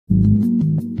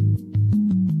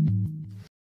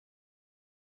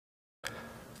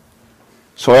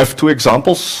So I have two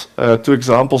examples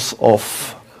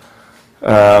of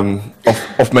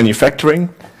manufacturing.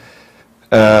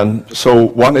 So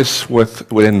one is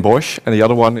within Bosch, and the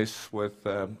other one is with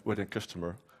a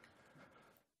customer.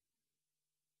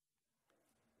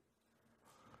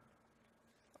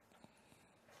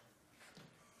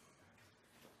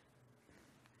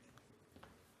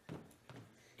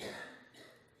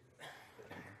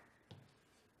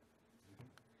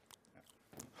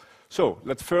 So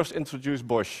let's first introduce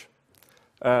Bosch.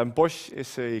 Bosch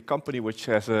is a company which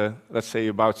has, let's say,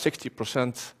 about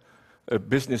 60%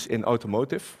 business in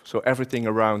automotive. So everything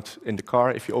around in the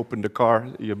car. If you open the car,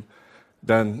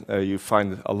 then you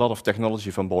find a lot of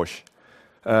technology from Bosch.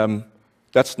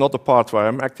 That's not the part where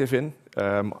I'm active in.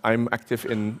 I'm active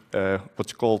in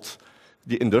what's called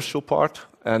the industrial part,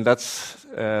 and that's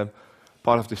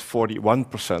part of this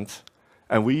 41%.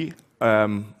 And we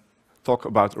talk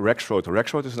about Rexroth.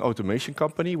 Rexroth is an automation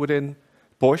company within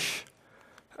Bosch,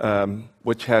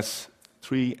 which has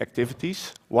three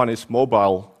activities. One is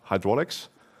mobile hydraulics.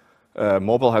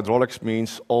 Mobile hydraulics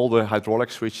means all the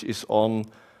hydraulics which is on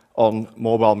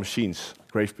mobile machines,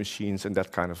 grave machines and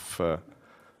that kind of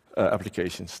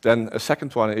applications. Then a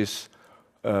second one is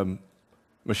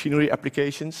machinery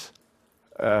applications.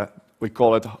 We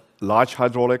call it large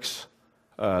hydraulics,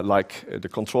 like the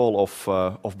control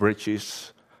of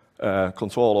bridges,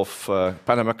 control of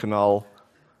Panama Canal,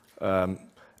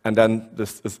 and then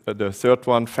the third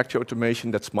one, factory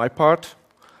automation, that's my part,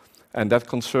 and that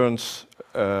concerns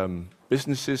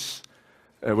businesses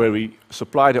where we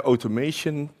supply the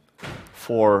automation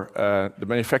for the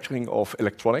manufacturing of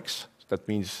electronics. That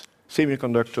means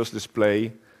semiconductors,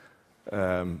 display,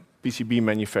 PCB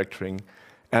manufacturing,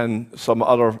 and some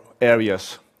other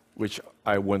areas which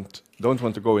I don't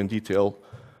want to go in detail,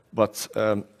 but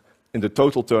in the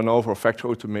total turnover of factory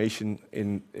automation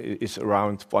is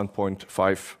around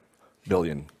 1.5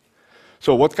 billion.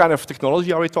 So what kind of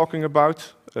technology are we talking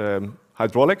about?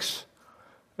 Hydraulics,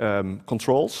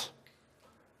 controls.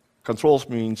 Controls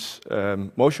means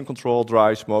motion control,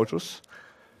 drives, motors.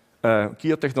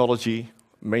 Gear technology,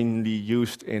 mainly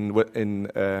used in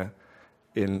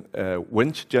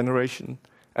wind generation.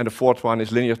 And the fourth one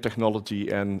is linear technology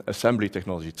and assembly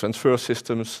technology, transfer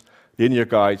systems, linear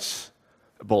guides,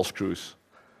 ball screws.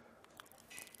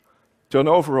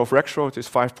 Turnover of Rexroth is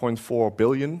 5.4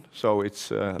 billion, so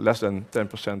it's less than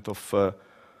 10%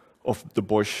 of the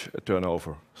Bosch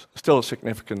turnover. Still a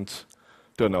significant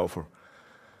turnover.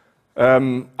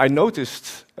 I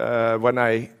noticed when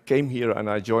I came here and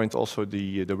I joined also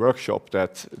the workshop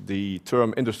that the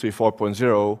term Industry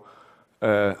 4.0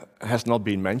 has not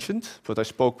been mentioned, but I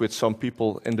spoke with some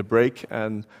people in the break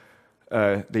and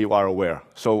they are aware.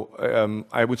 So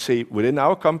I would say within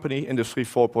our company, Industry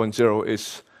 4.0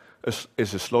 is a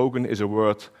slogan, is a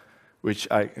word which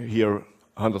I hear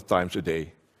 100 times a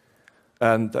day.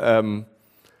 And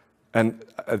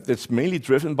it's mainly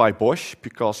driven by Bosch,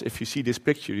 because if you see this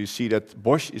picture, you see that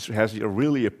Bosch has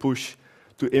really a push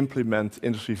to implement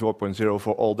Industry 4.0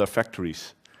 for all their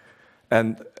factories.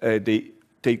 And they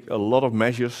take a lot of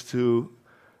measures to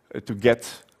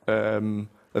get,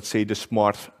 let's say, the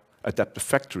smart adaptive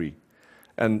factory.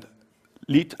 And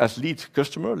as lead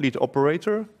customer, lead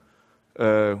operator,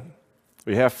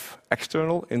 we have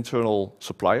external, internal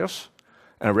suppliers,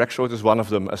 and Rexroth is one of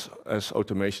them as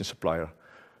automation supplier.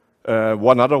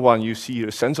 One other one you see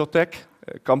is Sensotech,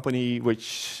 a company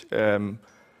which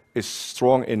is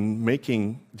strong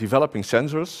in developing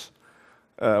sensors.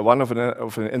 One of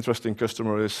an interesting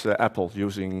customer is Apple,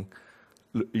 using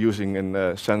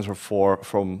a sensor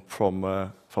from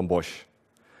Bosch.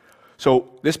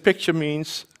 So this picture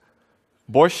means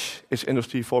Bosch is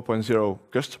Industry 4.0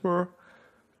 customer,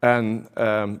 and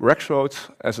Rexroth,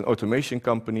 as an automation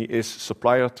company, is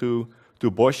supplier to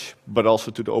Bosch, but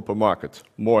also to the open market,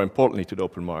 more importantly to the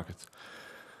open market.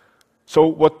 So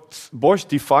what Bosch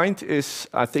defined is,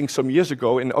 I think some years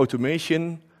ago in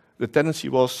automation, the tendency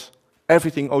was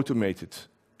everything automated.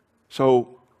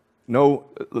 So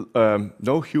no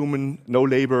human, no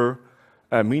labor.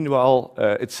 Meanwhile,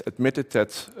 it's admitted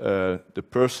that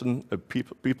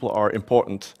people are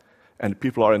important, and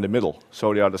people are in the middle.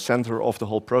 So they are the center of the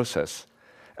whole process.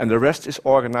 And the rest is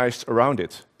organized around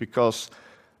it, because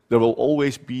there will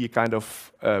always be a kind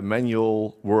of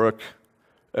manual work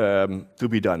to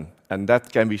be done, and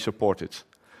that can be supported.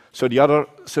 So the other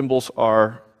symbols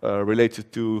are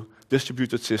related to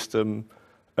distributed system,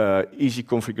 easy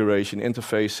configuration,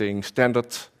 interfacing,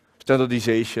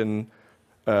 standardization,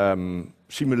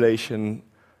 simulation.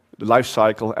 the life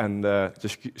cycle and the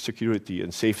security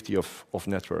and safety of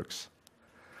networks.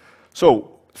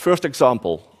 So, first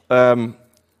example.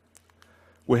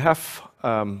 We have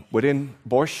within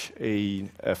Bosch a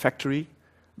factory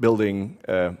building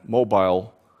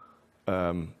mobile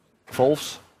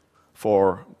valves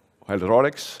for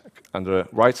hydraulics. On the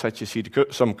right side you see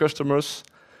some customers,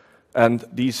 and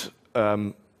these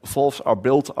valves are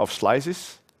built of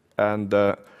slices, and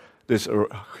there's a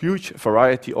huge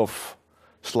variety of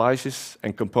slices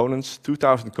and components,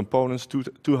 2,000 components,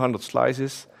 200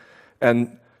 slices,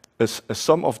 and a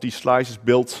sum of these slices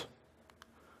built,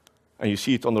 and you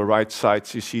see it on the right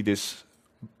side, you see this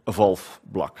valve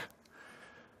block.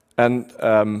 And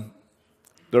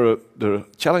the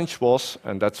challenge was,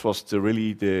 and that was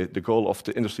really the goal of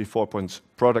the Industry 4.0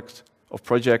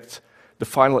 project, the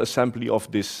final assembly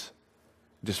of this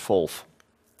valve.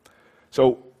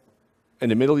 So in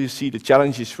the middle you see the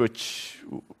challenges which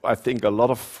I think a lot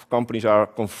of companies are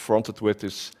confronted with,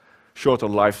 is shorter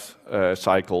life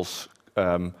cycles,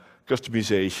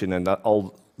 customization, and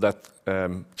all that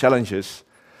challenges.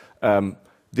 In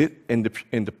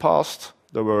the past,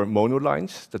 there were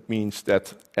monolines. That means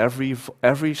that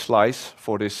every slice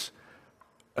for this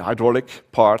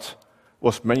hydraulic part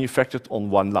was manufactured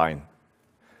on one line.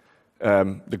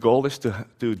 The goal is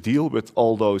to deal with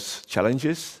all those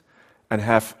challenges and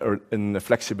have a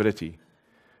flexibility.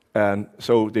 And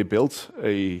so they built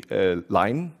a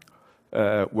line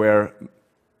where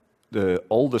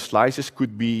all the slices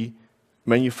could be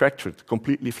manufactured,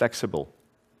 completely flexible.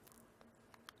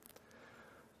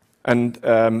 And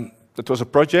it was a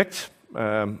project.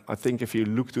 I think if you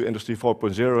look to Industry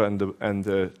 4.0 and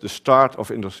the start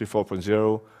of Industry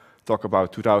 4.0, talk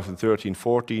about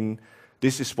 2013-14,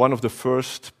 this is one of the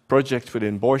first projects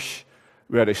within Bosch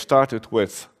where they started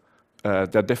with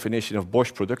their definition of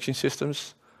Bosch production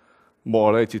systems,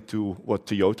 more related to what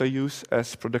Toyota use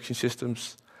as production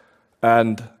systems,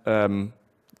 and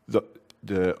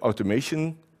the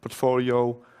automation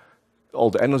portfolio,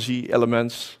 all the energy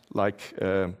elements like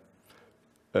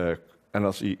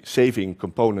energy-saving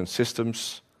component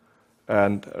systems,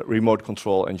 and remote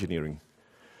control engineering.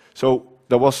 So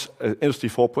there was an Industry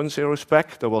 4.0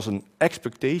 spec, there was an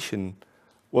expectation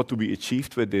what to be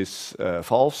achieved with these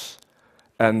valves,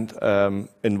 and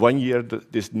in 1 year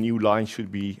this new line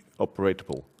should be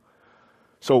operable.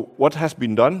 So what has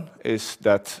been done is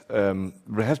that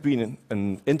there has been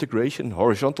an integration,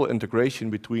 horizontal integration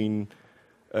between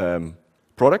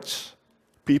products,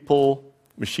 people,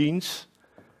 machines,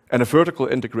 and a vertical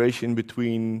integration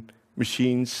between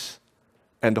machines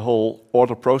and the whole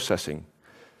order processing.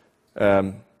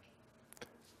 That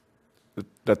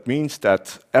means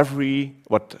that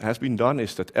what has been done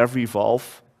is that every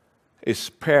valve is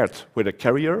paired with a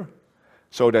carrier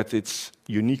so that it's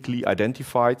uniquely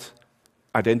identified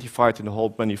in the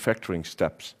whole manufacturing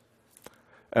steps.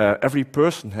 Every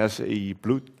person has a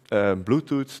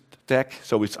Bluetooth tag,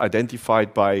 so it's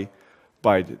identified by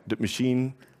the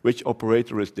machine which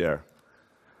operator is there.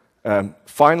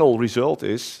 Final result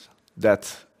is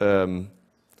that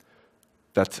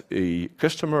that a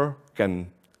customer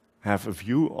can have a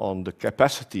view on the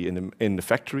capacity in the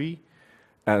factory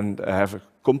and have a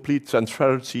complete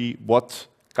transparency what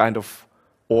kind of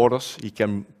orders he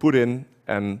can put in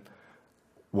and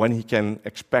when he can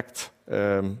expect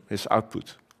his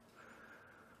output.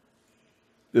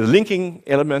 The linking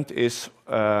element is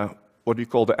what we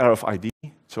call the RFID,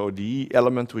 so the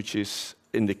element which is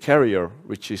in the carrier,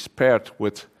 which is paired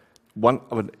with one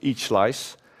of each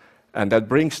slice, and that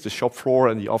brings the shop floor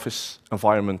and the office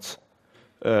environment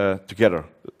together.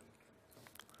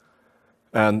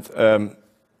 And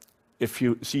if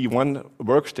you see one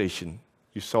workstation,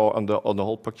 you saw on the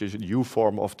whole picture the U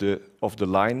form of the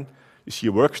line. You see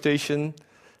a workstation,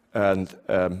 and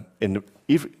in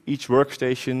each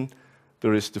workstation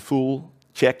there is the full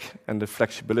check and the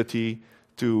flexibility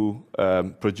to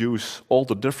produce all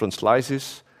the different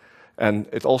slices, and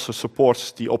it also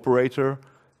supports the operator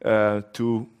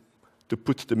to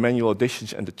put the manual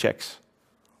additions and the checks.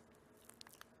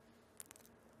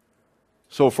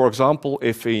 So, for example,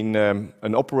 if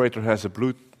an operator has a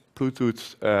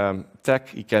Bluetooth tag,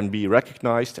 he can be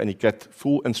recognized and he get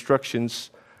full instructions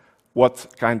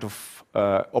what kind of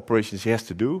operations he has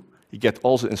to do. He get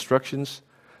all the instructions.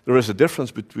 There is a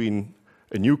difference between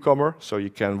a newcomer, so you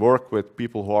can work with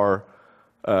people who are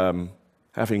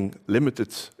having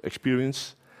limited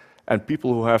experience, and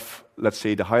people who have, let's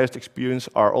say, the highest experience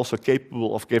are also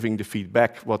capable of giving the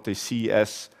feedback, what they see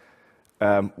as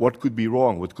what could be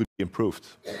wrong, what could be improved.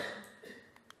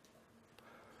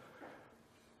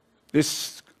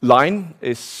 This line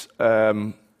is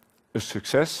a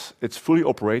success. It's fully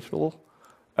operational.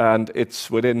 and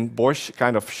it's within Bosch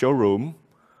kind of showroom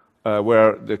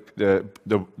where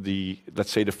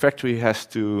let's say the factory has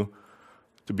to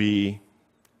be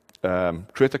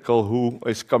critical who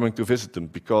is coming to visit them,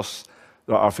 because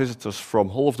there are visitors from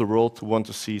all of the world who want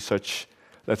to see such,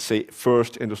 let's say,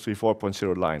 first Industry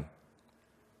 4.0 line.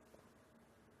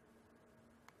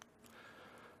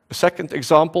 A second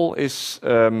example is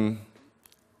a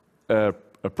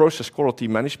process quality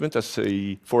management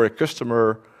for a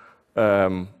customer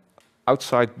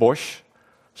outside Bosch.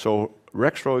 So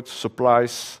Rexroth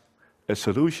supplies a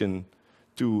solution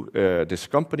to this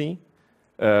company.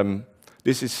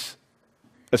 This is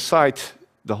aside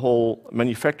the whole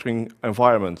manufacturing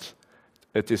environment.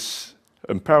 It is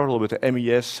in parallel with the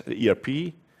MES, the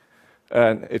ERP,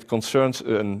 and it concerns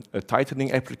a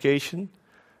tightening application.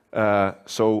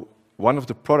 So one of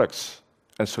the products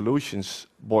and solutions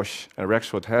Bosch and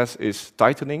Rexroth has is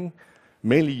tightening,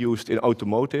 mainly used in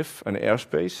automotive and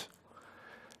aerospace.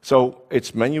 So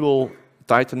it's manual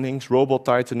tightenings, robot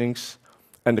tightenings,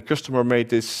 and the customer made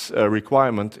this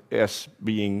requirement as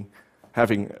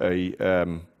having a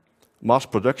mass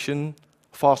production,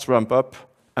 fast ramp up,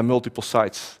 and multiple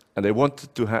sites. And they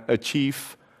wanted to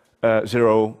achieve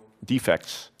 0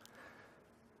 defects.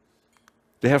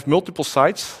 They have multiple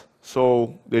sites,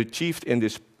 so they achieved in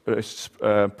this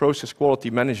process quality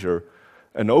manager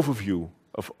an overview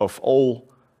of all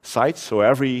sites. So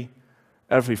every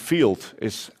field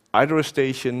is either a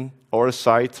station or a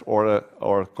site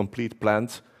or a complete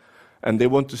plant, and they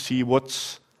want to see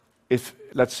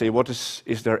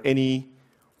is there any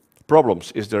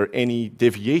problems? Is there any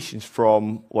deviations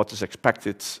from what is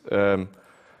expected?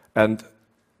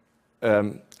 As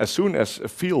soon as a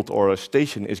field or a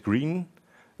station is green,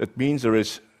 that means there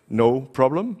is no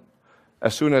problem.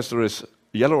 As soon as there is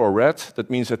yellow or red, that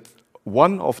means that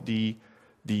one of the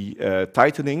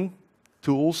tightening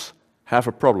tools have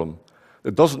a problem.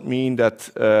 It doesn't mean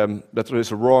that there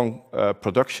is a wrong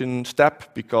production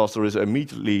step, because there is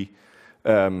immediately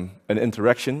an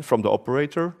interaction from the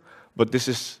operator, but this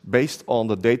is based on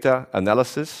the data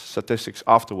analysis, statistics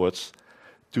afterwards,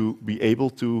 to be able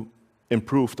to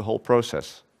improve the whole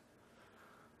process.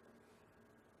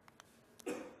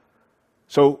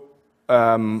 So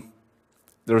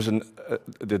there is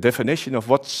the definition of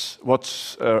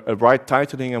what's a right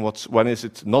tightening and when is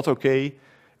it not okay.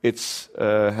 It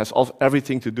has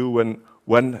everything to do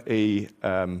when a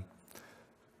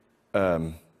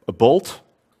bolt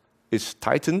is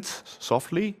tightened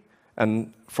softly,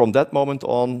 and from that moment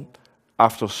on,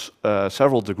 after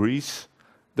several degrees,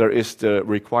 there is the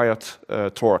required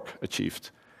torque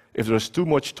achieved. If there is too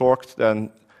much torque, then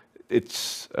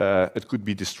it could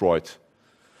be destroyed.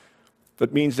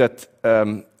 That means that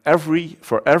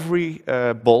for every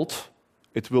bolt,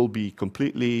 it will be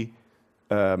completely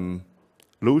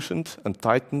loosened and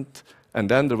tightened, and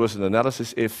then there was an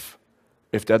analysis if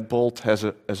that bolt has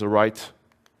a right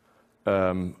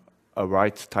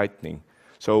tightening.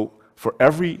 So for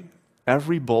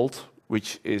every bolt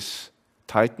which is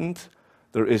tightened,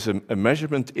 there is a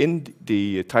measurement in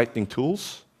the tightening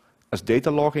tools as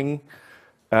data logging,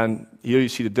 and here you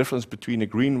see the difference between a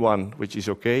green one, which is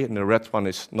okay, and the red one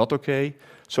is not okay.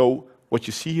 So what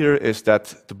you see here is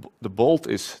that the bolt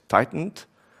is tightened,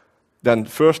 then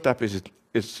first step is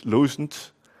loosened,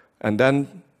 and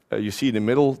then you see in the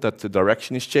middle that the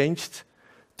direction is changed,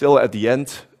 till at the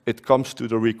end it comes to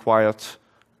the required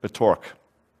torque.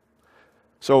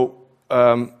 So,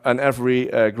 and every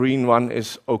green one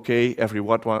is okay, every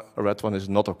red one is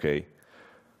not okay.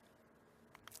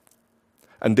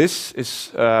 And this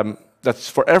is, that's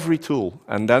for every tool.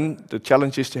 And then the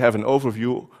challenge is to have an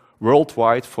overview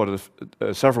worldwide for the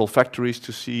several factories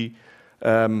to see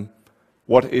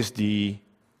what is the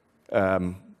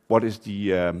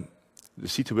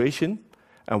situation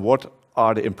and what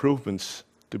are the improvements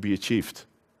to be achieved.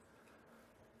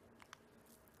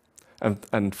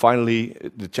 And finally,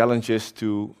 the challenge is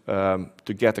to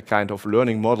get a kind of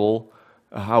learning model,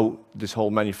 how this whole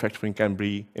manufacturing can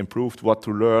be improved, what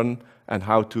to learn, and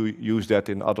how to use that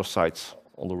in other sites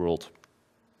on the world.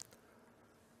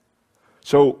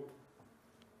 So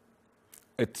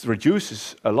it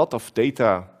reduces a lot of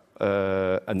data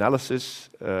analysis,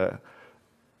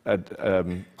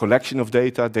 collection of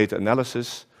data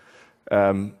analysis,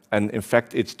 and in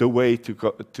fact, it's the way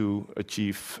to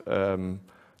achieve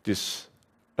this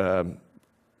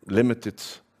limited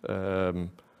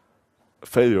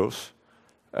failures,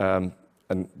 and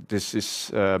this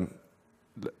is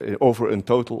over a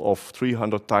total of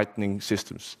 300 tightening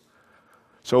systems.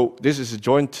 So this is a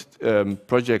joint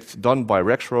project done by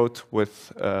Rexroth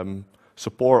with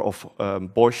support of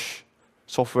Bosch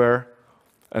software,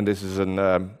 and this is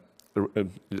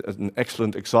an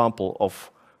excellent example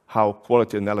of how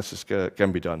quality analysis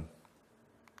can be done.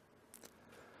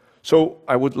 So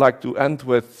I would like to end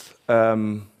with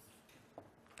the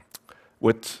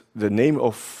name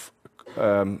of,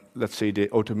 let's say, the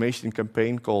automation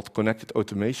campaign called Connected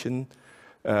Automation.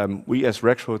 We as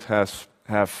Rexroth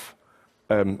have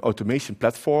automation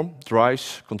platform,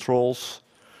 drives, controls,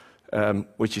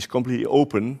 which is completely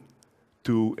open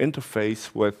to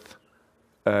interface with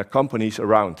companies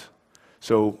around.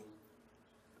 So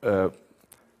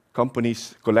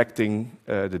companies collecting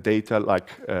the data like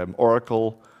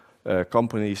Oracle,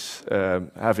 companies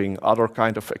having other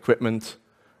kind of equipment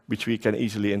which we can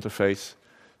easily interface.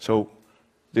 So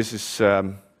this is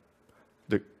the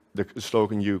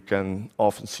slogan you can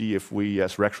often see if we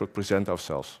as Rexroth present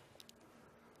ourselves.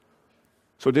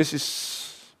 So this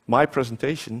is my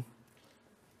presentation.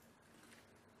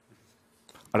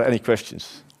 Are there any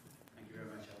questions? Thank you very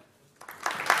much.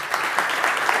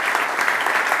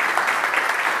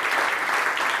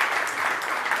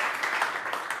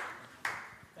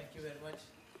 Thank you very much,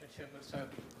 Scheepers.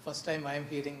 First time I am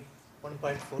hearing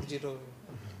 1.40,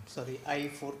 sorry, I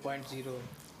 4.0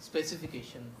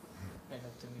 specification kind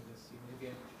of thing.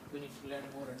 Maybe we need to learn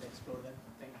more and explore that.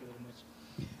 Thank you very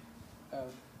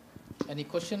much. Any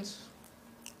questions?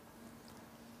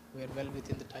 We are well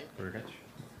within the time. Very good.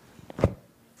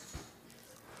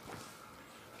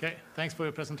 Okay, thanks for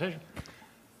your presentation.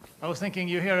 I was thinking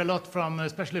you hear a lot from,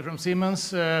 especially from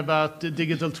Siemens, about the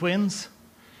digital twins.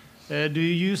 Do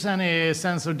you use any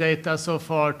sensor data so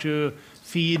far to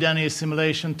feed any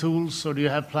simulation tools, or do you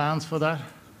have plans for that?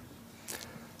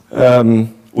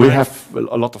 We have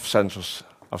a lot of sensors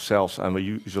ourselves, and we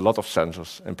use a lot of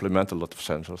sensors, implement a lot of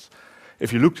sensors.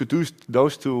 If you look to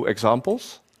those two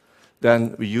examples,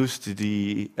 then we used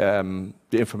the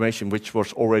information which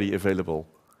was already available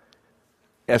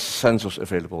as sensors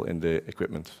available in the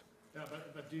equipment. Yeah,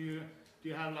 but do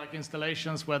you have like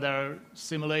installations where there are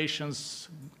simulations,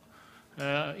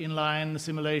 inline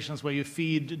simulations where you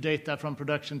feed data from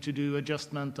production to do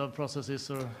adjustment of processes,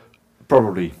 or?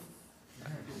 Probably.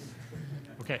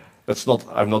 Okay.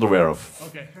 I'm not aware of.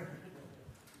 Okay.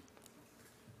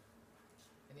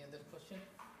 Any other question?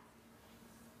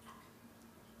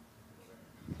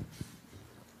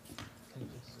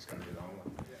 It's going to be a long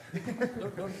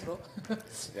one. Don't throw.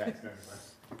 Yeah, it's going to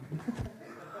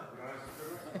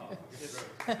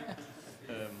be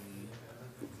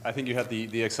I think you had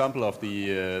the example of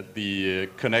the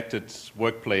connected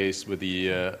workplace with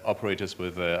the operators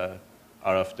with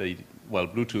RFID, well,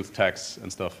 Bluetooth tags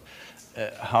and stuff.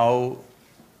 How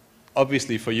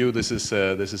obviously for you this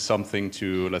is something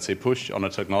to, let's say, push on a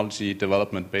technology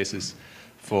development basis.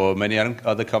 For many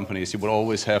other companies, you would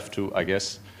always have to, I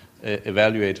guess,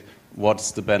 evaluate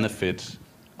what's the benefit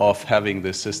of having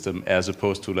this system as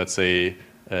opposed to, let's say,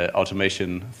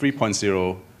 automation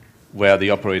 3.0, where the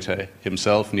operator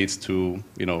himself needs to,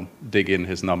 dig in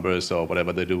his numbers or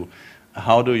whatever they do.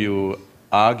 How do you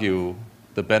argue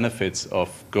the benefits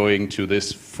of going to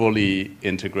this fully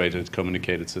integrated,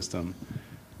 communicated system?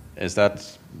 Is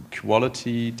that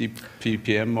quality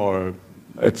PPM, or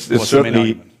it's what's the main certainly?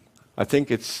 argument? I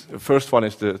think it's the first one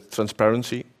is the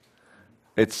transparency.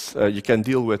 It's you can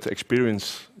deal with the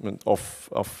experience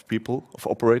of people, of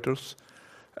operators,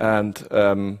 and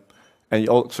you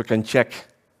also can check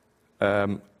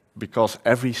because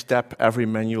every step, every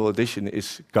manual addition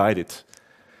is guided,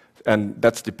 and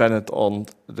that's dependent on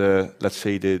the, let's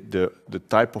say, the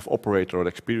type of operator or the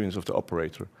experience of the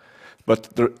operator. But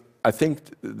I think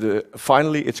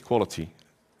finally it's quality,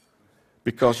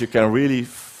 because you can really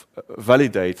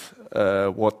validate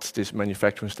what this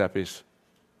manufacturing step is.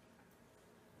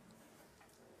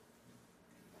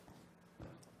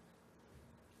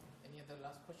 Any other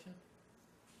last question?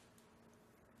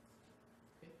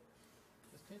 Okay.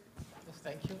 Yes,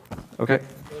 thank you. Okay.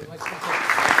 Thank you very much.